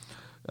so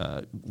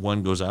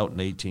one goes out and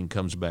 18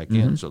 comes back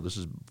mm-hmm. in. So this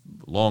is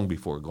long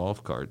before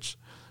golf carts.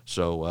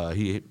 So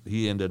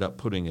he ended up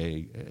putting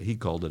he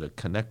called it a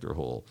connector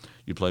hole.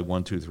 You play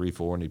 1, 2, 3,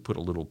 4, and he put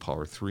a little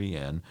par 3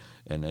 in,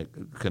 and it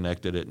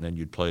connected it, and then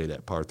you'd play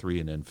that par 3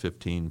 and then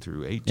 15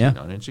 through 18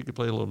 on it. So you could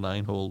play a little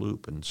 9-hole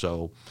loop. And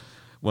so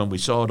when we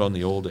saw it on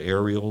the old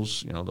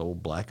aerials, the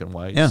old black and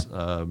whites,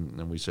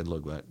 and we said,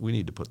 look, we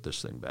need to put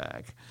this thing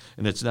back.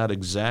 And it's not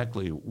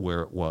exactly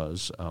where it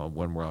was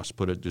when Ross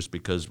put it, just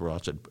because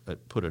Ross had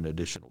put an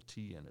additional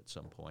tee in at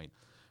some point.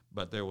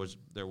 But there was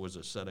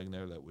a setting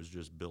there that was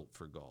just built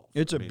for golf.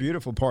 It's a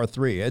beautiful par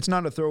 3. It's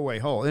not a throwaway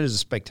hole. It is a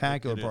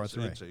spectacular par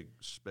 3. It's a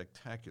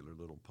spectacular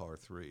little par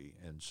 3.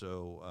 And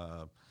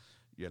so,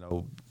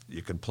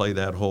 you can play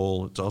that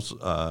hole. It's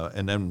also,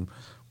 and then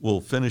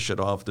we'll finish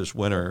it off this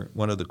winter.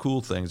 One of the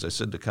cool things, I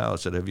said to Kyle, I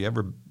said, have you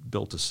ever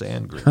built a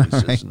sand green? He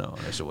says, no.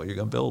 And I said, well, you're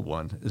going to build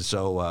one.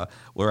 So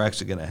we're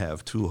actually going to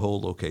have 2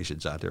 hole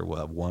locations out there. We'll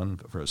have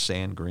one for a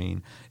sand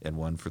green and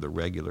one for the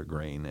regular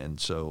green. And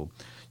so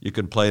you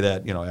can play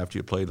that, after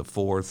you play the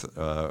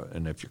 4th,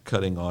 and if you're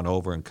cutting on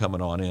over and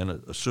coming on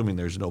in, assuming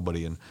there's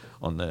nobody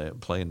on the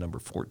playing number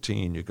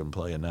 14, you can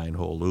play a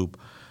 9-hole loop.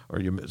 Or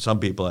some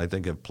people, I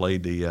think, have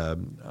played we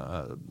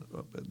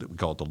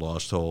call it the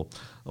lost hole.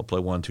 They'll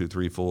play 1, 2,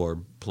 3,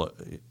 4,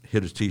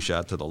 hit a tee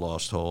shot to the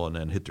lost hole, and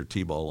then hit their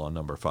tee ball on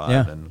number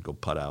 5, and go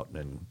putt out, and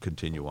then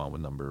continue on with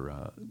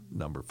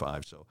number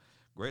 5. So,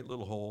 great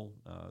little hole,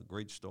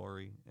 great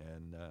story,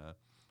 and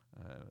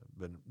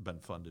been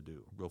fun to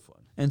do, real fun.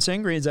 And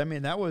sand greens,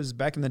 that was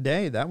back in the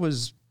day. That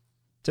was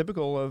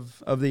typical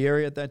of the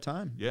area at that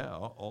time. Yeah,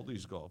 all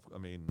these golf.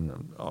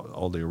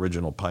 All the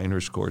original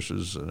Pinehurst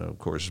courses, and of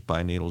course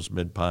Pine Needles,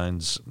 Mid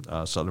Pines,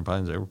 Southern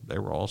Pines. They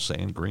were all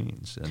sand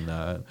greens,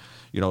 and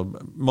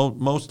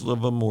most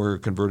of them were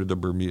converted to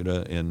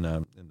Bermuda in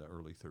the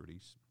early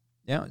 30s.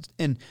 Yeah,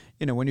 and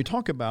when you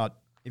talk about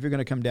if you're going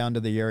to come down to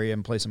the area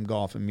and play some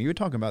golf, you're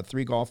talking about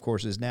 3 golf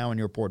courses now in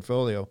your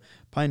portfolio: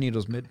 Pine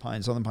Needles, Mid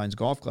Pines, Southern Pines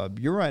Golf Club.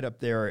 You're right up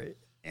there.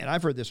 And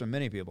I've heard this from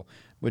many people,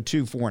 with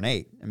 2, 4, and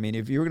 8.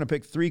 If you were going to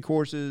pick 3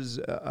 courses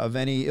of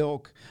any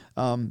ilk,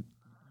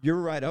 You're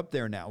right up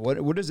there now.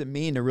 What does it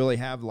mean to really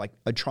have like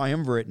a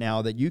triumvirate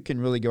now that you can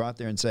really go out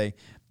there and say,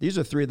 these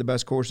are three of the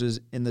best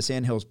courses in the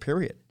Sandhills,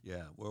 period?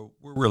 Yeah, well,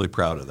 we're really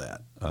proud of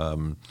that.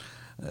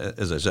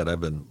 As I said, I've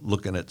been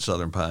looking at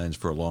Southern Pines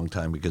for a long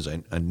time because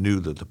I knew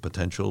that the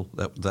potential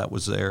that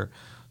was there.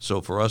 So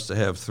for us to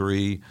have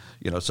three,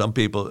 some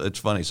people, it's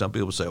funny, some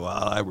people say, well,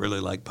 I really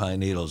like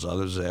Pine Needles.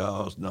 Others say,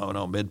 oh,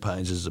 no, Mid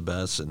Pines is the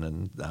best. And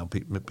then now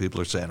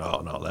people are saying, oh,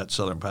 no, that's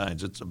Southern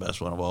Pines. It's the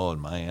best one of all.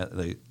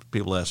 And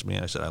people ask me,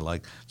 and I said,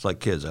 it's like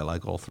kids. I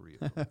like all three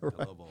of them. Right.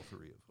 I love all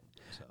three of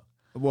them. So.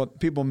 Well,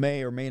 people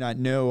may or may not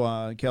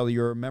know, Kelly,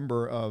 you're a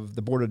member of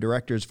the board of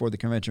directors for the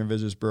Convention and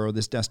Visitors Bureau,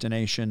 this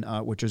destination,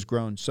 which has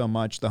grown so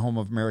much, the home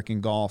of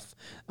American golf.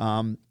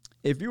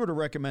 If you were to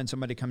recommend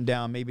somebody come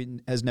down, maybe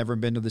has never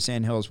been to the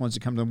Sandhills, wants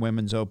to come to the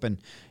Women's Open,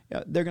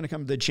 they're going to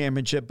come to the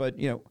championship. But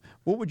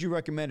what would you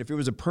recommend if it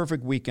was a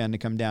perfect weekend to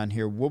come down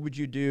here? What would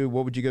you do?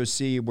 What would you go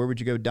see? Where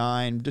would you go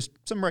dine? Just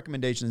some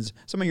recommendations,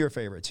 some of your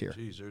favorites here.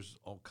 Geez, there's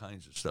all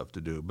kinds of stuff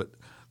to do. But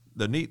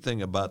the neat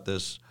thing about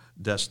this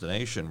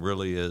destination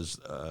really is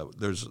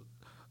there's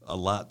a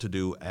lot to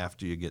do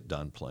after you get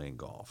done playing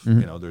golf.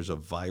 Mm-hmm. There's a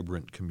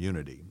vibrant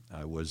community.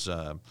 I was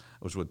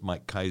with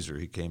Mike Kaiser.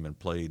 He came and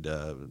played,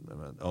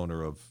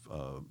 owner of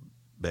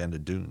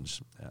Banded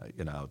Dunes,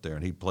 out there,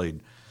 and he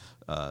played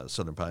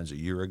Southern Pines a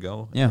year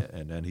ago. Yeah.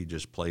 And then he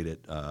just played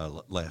it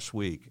last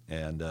week,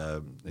 and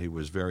he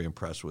was very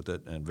impressed with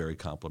it and very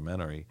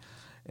complimentary.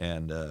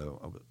 And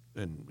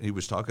he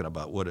was talking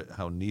about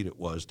how neat it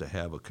was to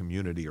have a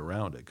community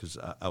around it, because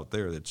out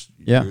there,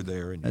 you're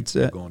there and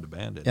you're going to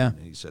Bandit. Yeah. And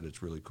he said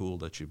it's really cool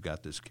that you've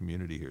got this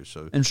community here.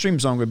 So and Stream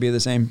Song would be the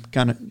same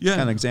kind of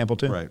example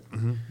too. Right.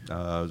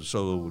 Mm-hmm.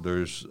 So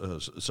there's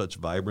such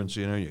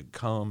vibrancy. You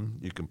come,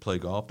 you can play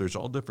golf. There's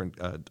all different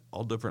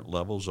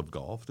levels of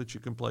golf that you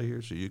can play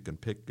here. So you can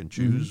pick and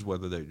choose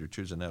whether you're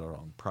choosing that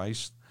along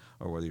price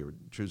or whether you're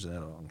choosing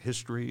that along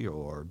history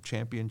or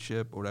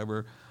championship or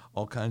whatever.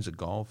 All kinds of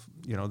golf,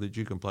 that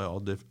you can play,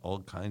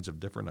 all kinds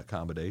of different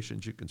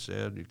accommodations you can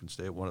stay at. You can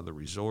stay at one of the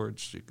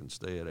resorts. You can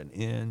stay at an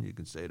inn. You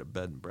can stay at a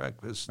bed and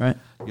breakfast. Right.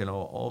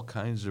 All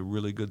kinds of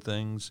really good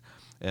things.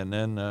 And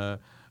then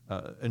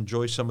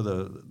enjoy some of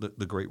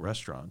the great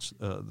restaurants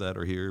that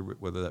are here,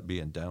 whether that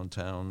be in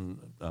downtown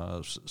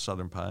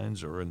Southern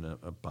Pines or in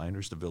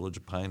Pinehurst, the village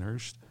of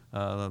Pinehurst.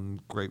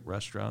 Great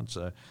restaurants.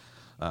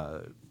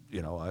 I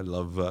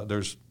love,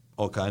 there's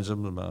all kinds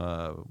of them.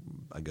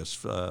 I guess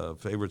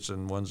favorites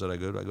and ones that I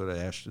go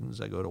to Ashton's,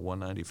 I go to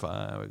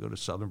 195, I go to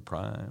Southern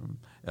Prime,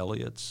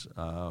 Elliott's,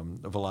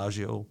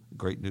 Villaggio,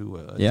 great new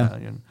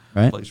Italian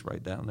place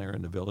right down there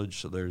in the village.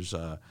 So there's,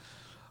 and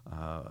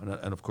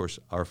of course,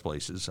 our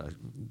places. I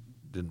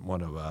didn't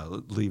want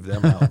to leave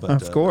them out,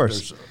 but of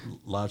course. There's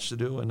lots to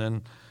do. And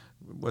then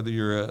whether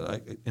you're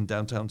in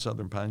downtown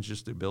Southern Pines,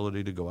 just the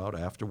ability to go out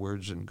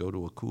afterwards and go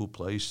to a cool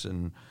place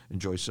and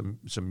enjoy some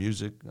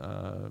music.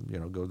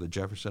 Go to the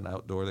Jefferson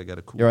Outdoor. They got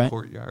a cool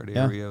courtyard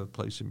area,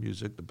 play some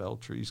music. The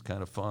Beltree's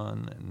kind of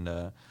fun,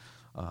 and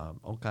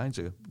all kinds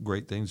of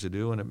great things to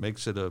do. And it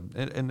makes it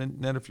and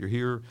then if you're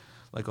here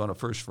like on a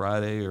First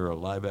Friday or a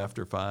Live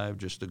After 5,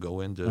 just to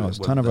go into a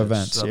ton of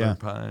events, Southern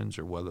Pines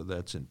or whether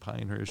that's in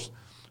Pinehurst.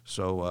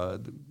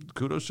 So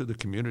kudos to the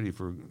community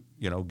for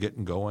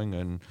getting going,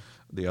 and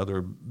the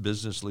other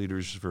business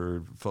leaders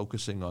for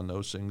focusing on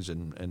those things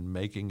and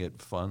making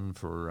it fun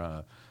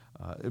for.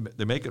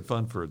 They make it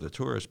fun for the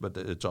tourists, but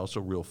it's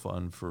also real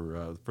fun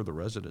for the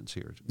residents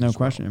here. No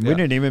question. Well. We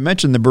didn't even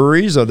mention the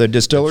breweries or the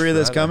distillery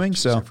that's coming.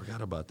 I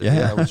forgot about that.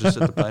 Yeah, I was just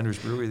at the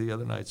Pinehurst Brewery the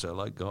other night, so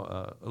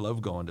I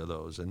love going to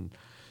those. And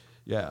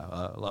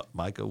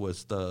Micah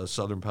with the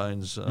Southern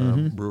Pines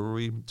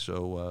Brewery.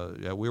 So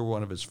we were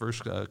one of his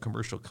first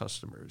commercial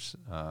customers.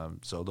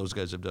 So those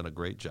guys have done a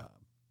great job.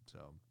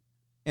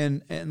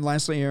 And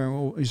lastly,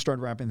 we start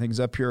wrapping things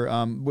up here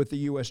with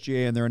the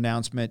USGA and their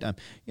announcement.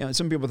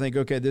 Some people think,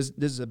 okay, this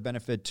is a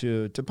benefit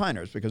to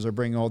Pinehurst because they're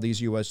bringing all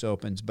these U.S.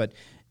 Opens, but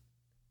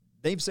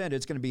they've said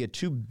it's going to be a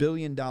 $2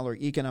 billion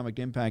economic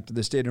impact to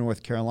the state of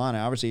North Carolina.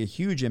 Obviously, a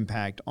huge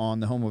impact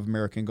on the home of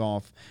American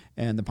golf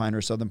and the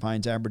Pinehurst, Southern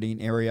Pines, Aberdeen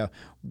area.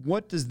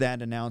 What does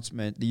that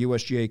announcement, the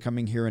USGA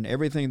coming here and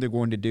everything they're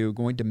going to do,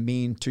 going to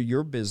mean to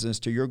your business,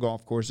 to your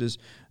golf courses,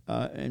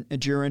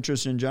 and to your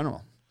interests in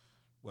general?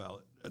 Well,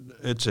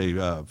 it's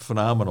a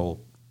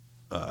phenomenal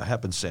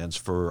happenstance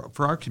for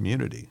our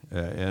community,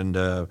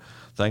 and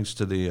thanks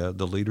to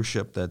the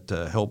leadership that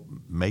helped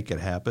make it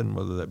happen,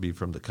 whether that be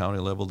from the county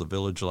level, the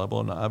village level,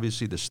 and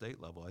obviously the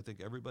state level. I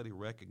think everybody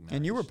recognized.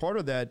 And you were part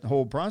of that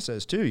whole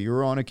process too. You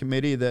were on a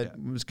committee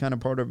that was kind of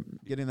part of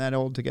getting that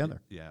all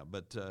together. Yeah,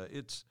 but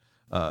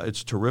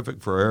it's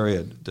terrific for our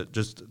area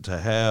just to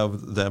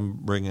have them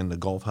bring in the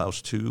Golf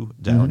House 2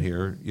 down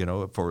here,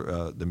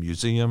 for the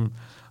museum.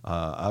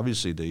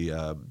 Obviously,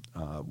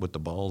 with the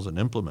balls and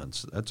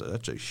implements,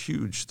 that's a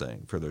huge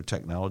thing for their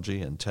technology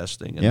and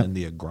testing, and then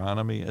the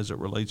agronomy as it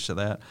relates to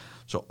that.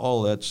 So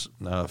all that's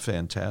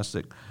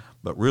fantastic.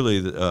 But really,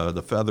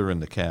 the feather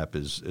in the cap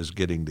is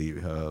getting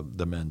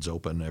the men's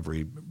open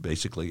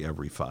basically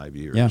every 5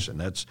 years, Yeah. and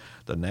that's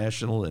the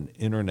national and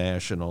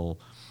international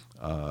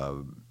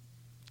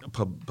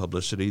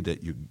publicity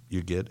that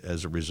you get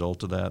as a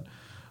result of that.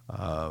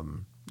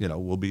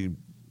 Will be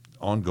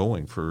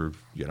ongoing for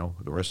the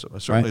rest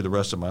of certainly the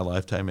rest of my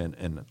lifetime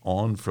and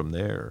on from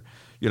there.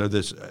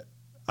 This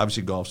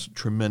obviously golf's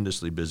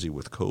tremendously busy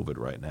with COVID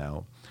right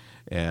now,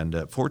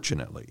 and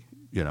fortunately,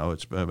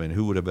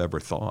 who would have ever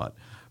thought?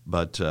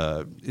 But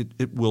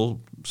it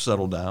will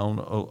settle down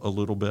a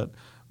little bit.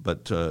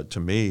 But to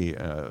me,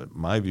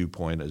 my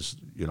viewpoint is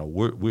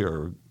we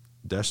are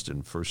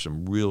destined for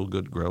some real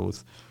good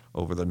growth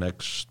over the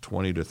next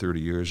 20 to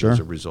 30 years as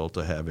a result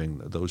of having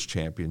those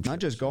championships. Not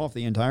just golf,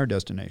 the entire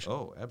destination.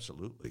 Oh,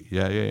 absolutely.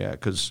 Yeah.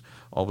 Because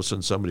all of a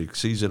sudden somebody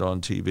sees it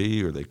on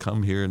TV or they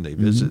come here and they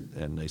visit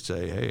and they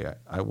say, hey,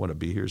 I want to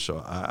be here.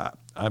 So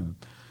I'm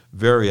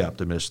very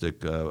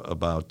optimistic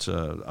about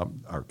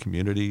our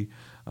community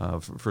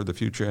for the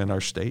future and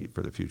our state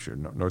for the future.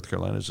 North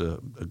Carolina is a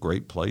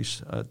great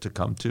place to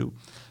come to.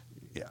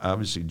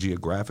 Obviously,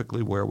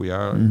 geographically, where we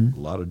are, a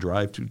lot of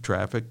drive-through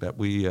traffic that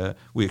we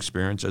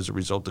experienced as a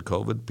result of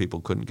COVID.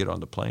 People couldn't get on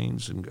the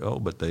planes and go,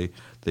 but they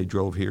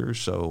drove here.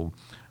 So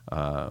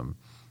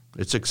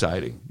it's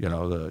exciting.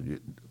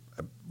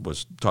 I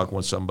was talking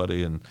with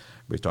somebody, and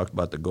we talked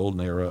about the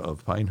golden era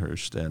of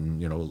Pinehurst,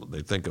 and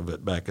they think of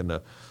it back in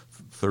the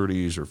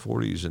 30s or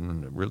 40s,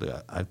 and really,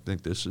 I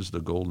think this is the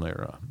golden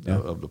era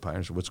of the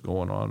Pinehurst. What's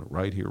going on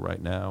right here,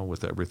 right now,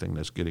 with everything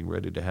that's getting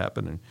ready to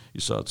happen. And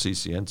you saw at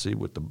CCNC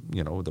with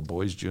the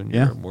boys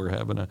junior, and we're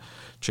having a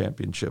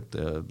championship,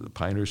 the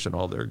Pinehurst and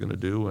all they're going to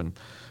do, and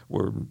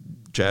we're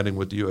chatting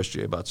with the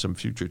USGA about some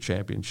future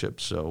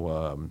championships.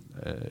 So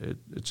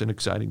it's an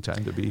exciting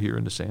time to be here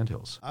in the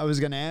Sandhills. I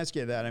was going to ask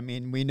you that. I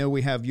mean, we know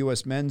we have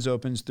U.S. Men's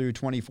Opens through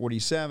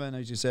 2047,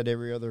 as you said,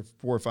 every other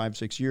 4, 5,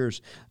 6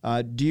 years.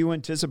 Do you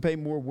anticipate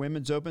more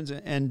Women's Opens?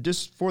 And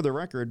just for the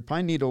record,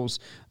 Pine Needles,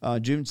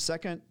 June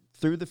 2nd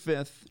through the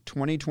 5th,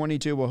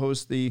 2022, will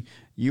host the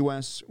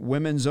U.S.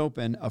 Women's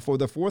Open for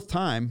the 4th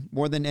time,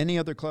 more than any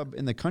other club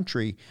in the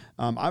country.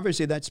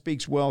 Obviously, that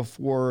speaks well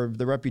for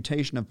the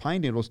reputation of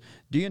Pine Needles.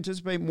 Do you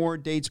anticipate more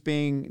dates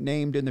being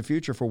named in the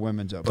future for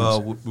Women's Opens?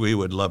 Well, we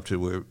would love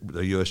to.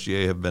 The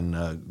USGA have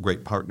been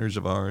great partners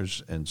of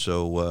ours, and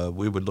so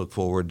we would look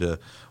forward to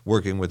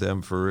working with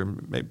them for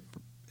maybe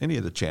any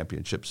of the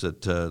championships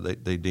that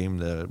they deem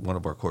that one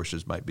of our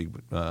courses might be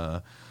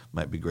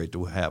great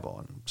to have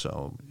on.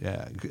 So,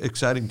 yeah,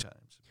 exciting times.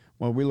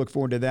 Well, we look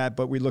forward to that,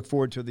 but we look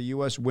forward to the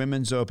U.S.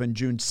 Women's Open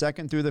June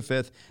 2nd through the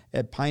 5th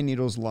at Pine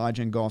Needles Lodge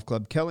and Golf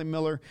Club. Kelly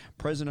Miller,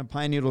 president of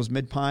Pine Needles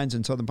Mid-Pines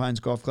and Southern Pines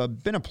Golf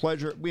Club. Been a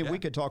pleasure. We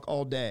could talk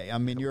all day. I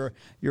mean, you're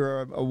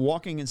a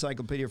walking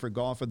encyclopedia for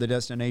golf, for the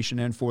destination,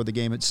 and for the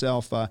game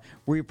itself.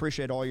 We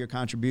appreciate all your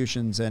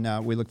contributions,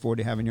 and we look forward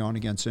to having you on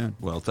again soon.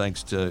 Well,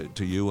 thanks to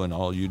you and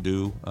all you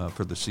do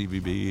for the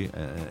CVB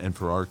and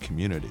for our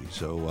community.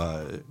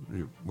 So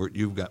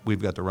we've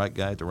got the right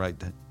guy at the right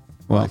time.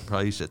 Right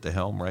price at the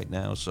helm right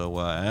now. So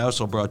I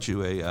also brought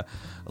you a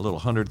little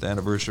 100th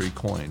anniversary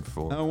coin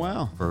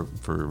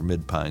for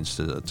Mid-Pines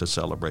to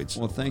celebrate.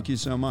 Well, thank you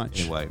so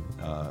much. Anyway,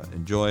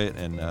 enjoy it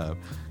and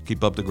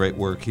keep up the great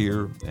work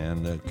here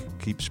and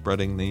keep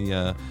spreading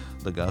the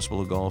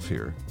gospel of golf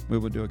here. We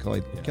will do it,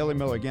 Kelly. Yeah. Kelly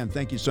Miller, again,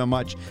 thank you so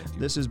much.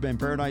 This has been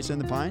Paradise in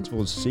the Pines.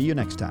 We'll see you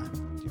next time.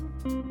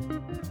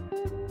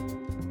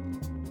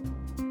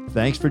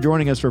 Thanks for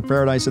joining us for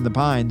Paradise in the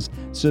Pines.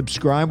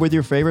 Subscribe with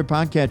your favorite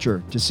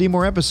podcatcher. To see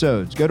more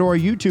episodes, go to our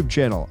YouTube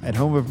channel at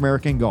Home of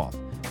American Golf.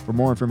 For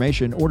more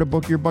information or to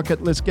book your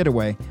bucket list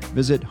getaway,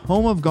 visit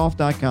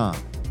homeofgolf.com.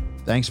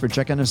 Thanks for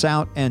checking us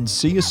out and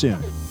see you soon.